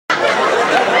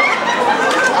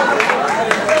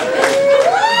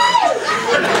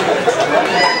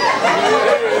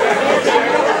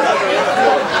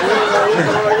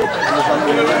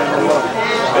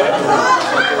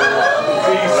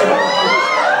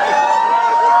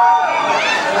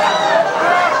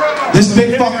This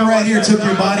big fucker right here took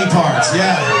your body parts.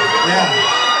 Yeah.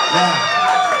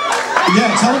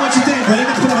 Tell him what you think, brother.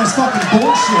 He put on this fucking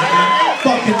bullshit, man.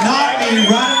 Fucking knocked me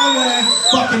right out of the way.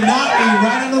 Fucking knocked me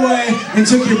right out of the way and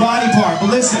took your body part. But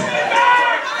listen.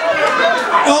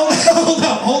 Oh,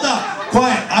 hold up.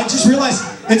 Quiet. I just realized.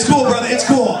 It's cool, brother. It's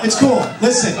cool.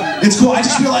 Listen. It's cool. I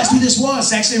just realized who this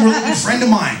was. It's actually a really good friend of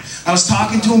mine. I was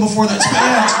talking to him before that.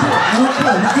 Yeah, it's cool. We're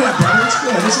cool. We're good, brother. It's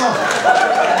good. It's all.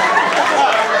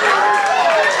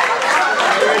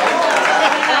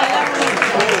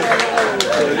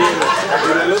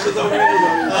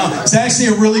 It's actually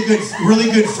a really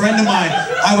good friend of mine.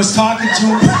 I was talking to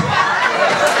him.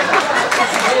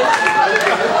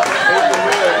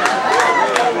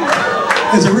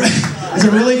 It's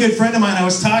a really good friend of mine. I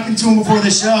was talking to him before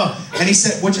the show, and he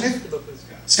said, "What's your name?"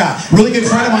 Scott. Really good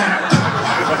friend of mine.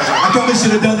 I probably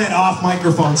should have done that off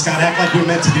microphone, Scott. Act like we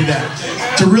meant to do that.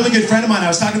 It's a really good friend of mine. I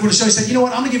was talking before the show. He said, "You know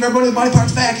what? I'm gonna give everybody the body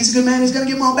parts back. He's a good man. He's gonna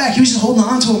give them all back." He was just holding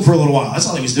on to them for a little while. That's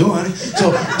all he was doing.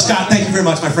 So, Scott, thank you very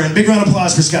much, my friend. Big round of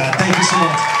applause for Scott. Thank you so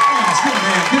much. Yeah, it's good,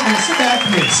 man. Good man. Sit back to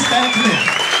me. Sit back to me.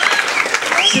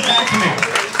 Sit back to me.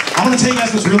 I'm going to tell you guys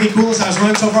what's really cool is I was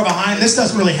running so far behind. This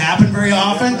doesn't really happen very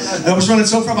often. I was running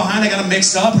so far behind, I got them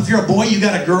mixed up. If you're a boy, you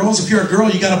got a girls. If you're a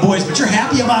girl, you got a boys. But you're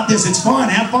happy about this. It's fun.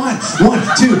 Have fun. 1,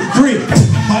 2, 3.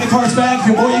 Body parts back. If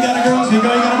you're a boy, you got a girls. If you're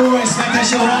a girl, you got a boy. Smack that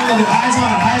shit around. Go do eyes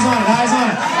on it. Eyes on it. Eyes on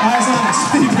it. Eyes on it.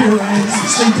 Sleep here, Ryan.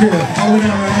 Sleep here. All the way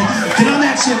down, Ryan. Get on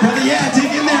that shit, brother. Yeah,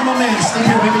 dig in there, my man. Sleep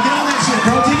here, baby. Get on that shit,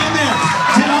 bro. Dig in there.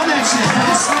 Get on that shit.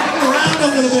 Just smack it around a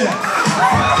little bit.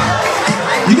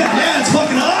 You got, yeah, it's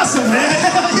fucking awesome, man.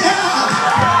 Hell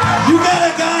yeah. You got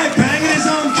a guy banging his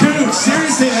own cooch.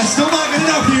 Seriously, that's still not good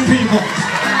enough for you people.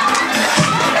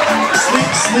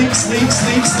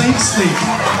 Sleep.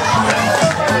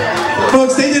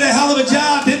 Folks, they did a hell of a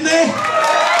job, didn't they?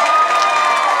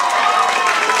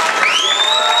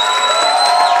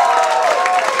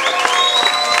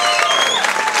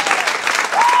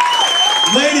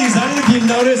 Ladies, I don't know if you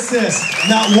noticed this.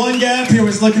 Not one guy up here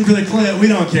was looking for the clip. We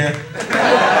don't care.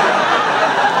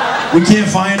 We can't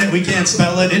find it. We can't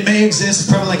spell it. It may exist. It's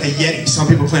probably like a Yeti. Some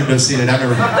people claim to have seen it. I've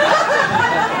never heard it.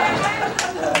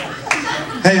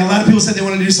 Hey, a lot of people said they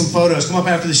want to do some photos. Come up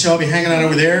after the show. I'll be hanging out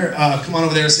over there. Come on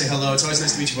over there and say hello. It's always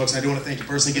nice to meet you folks. And I do want to thank you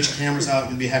personally. Get your cameras out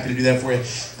and be happy to do that for you.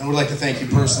 And I would like to thank you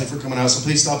personally for coming out. So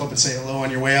please stop up and say hello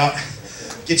on your way out.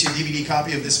 Get you a DVD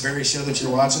copy of this very show that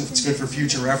you're watching. If it's good for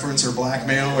future reference or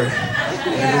blackmail or whatever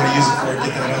you want to use it for,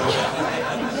 get that out.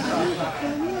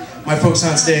 My folks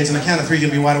on stage, on the count of 3,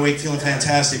 you'll be wide awake, feeling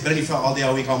fantastic. But any felt all day,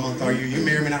 all week, all month, are you? You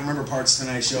may or may not remember parts of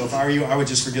tonight's show. If I were you, I would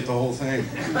just forget the whole thing.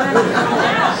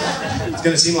 It's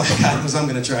going to seem like, God knows I'm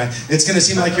going to try. It's going to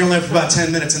seem like you're only up for about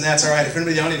 10 minutes, and that's all right. If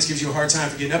anybody in the audience gives you a hard time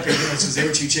for getting up here, it's because they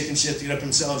were too chicken shit to get up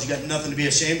themselves. You got nothing to be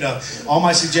ashamed of. All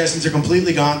my suggestions are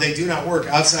completely gone. They do not work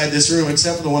outside this room,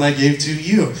 except for the one I gave to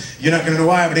you. You're not going to know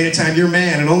why, but anytime you're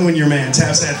man, and only when you're man,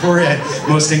 taps that forehead,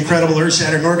 most incredible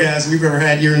earth-shattering orgasm you've ever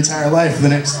had in your entire life for the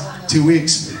next 2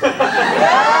 weeks. It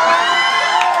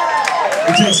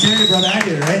takes care of you, brother. I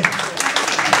get it, right?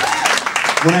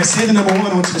 When I say the number 1,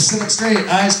 I want you to sit up straight,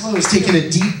 eyes closed, taking a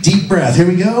deep, deep breath. Here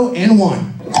we go, and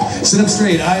 1. Sit up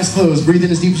straight, eyes closed, breathe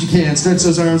in as deep as you can, stretch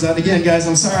those arms out. Again, guys,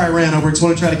 I'm sorry I ran over. Just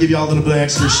want to try to give you all a little bit of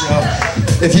extra show.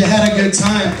 If you had a good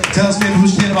time, tell us maybe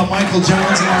who's kidding about Michael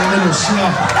Jones and our little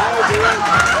show.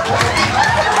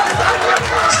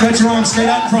 Stretch your arms straight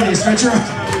out in front of you. Stretch your arms.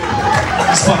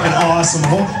 That's fucking awesome.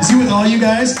 Is he with all you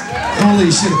guys? Holy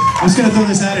shit. I'm just gonna throw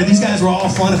this out here. These guys were all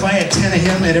fun. If I had 10 of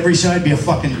him at every show, I'd be a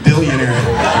fucking billionaire.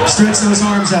 Stretch those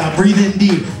arms out. Breathe in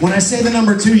deep. When I say the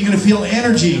number 2, you're gonna feel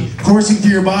energy coursing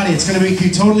through your body. It's gonna make you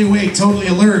totally awake, totally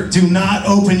alert. Do not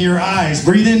open your eyes.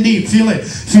 Breathe in deep. Feel it.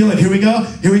 Feel it. Here we go.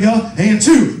 Here we go. And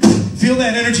 2. Feel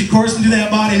that energy coursing through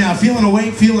that body now. Feeling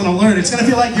awake, feeling alert. It's gonna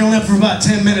feel like you're only up for about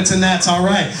 10 minutes, and that's all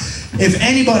right. If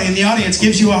anybody in the audience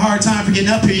gives you a hard time for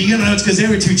getting up here, you're gonna know it's because they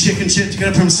were too chicken shit to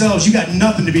get up for themselves. You got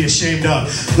nothing to be ashamed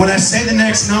of. When I say the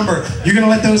next number, you're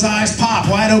gonna let those eyes pop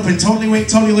wide open, totally awake,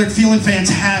 totally alert, feeling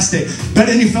fantastic.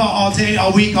 Better than you felt all day,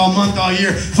 all week, all month, all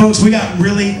year. Folks, we got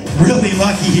really, really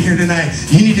lucky here tonight.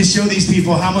 You need to show these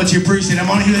people how much you appreciate it. I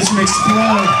want to hear this from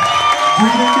explode.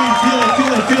 Breathe in deep, feel it,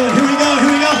 feel it, feel it. Here we go,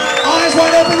 here we go. Eyes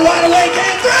wide open, wide awake,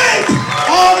 and 3!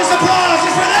 All this applause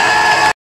is for that!